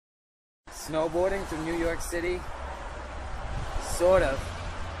Snowboarding through New York City. Sort of.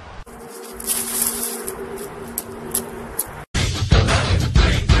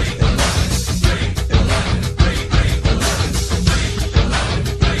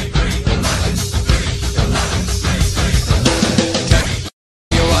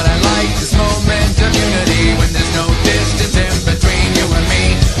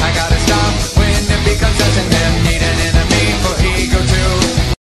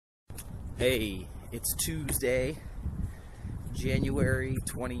 Hey, it's Tuesday, January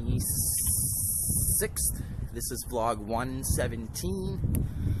 26th. This is vlog 117.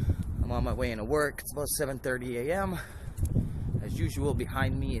 I'm on my way into work. It's about 7:30 a.m. As usual,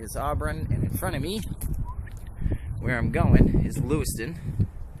 behind me is Auburn, and in front of me, where I'm going, is Lewiston.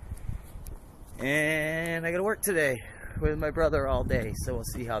 And I gotta work today with my brother all day, so we'll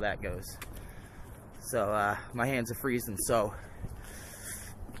see how that goes. So, my hands are freezing, so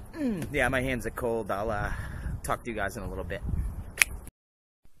yeah, my hands are cold. I'll talk to you guys in a little bit.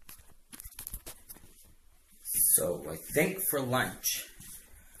 So I think for lunch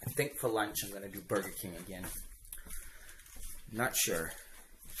I'm gonna do Burger King again. Not sure.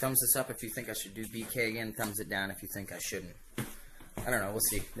 Thumbs this up if you think I should do BK again. Thumbs it down if you think I shouldn't. I don't know. We'll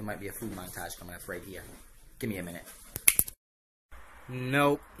see. There might be a food montage coming up right here. Give me a minute.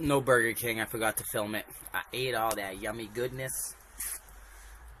 Nope, no Burger King. I forgot to film it. I ate all that yummy goodness.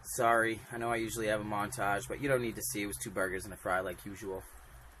 Sorry, I know I usually have a montage, but you don't need to see. It was 2 burgers and a fry like usual.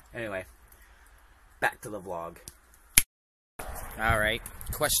 Anyway, back to the vlog. Alright,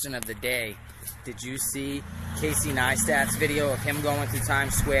 question of the day. Did you see Casey Neistat's video of him going through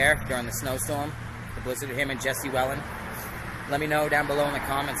Times Square during the snowstorm? The blizzard of him and Jesse Wellen? Let me know down below in the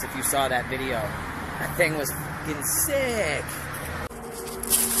comments if you saw that video. That thing was fucking sick.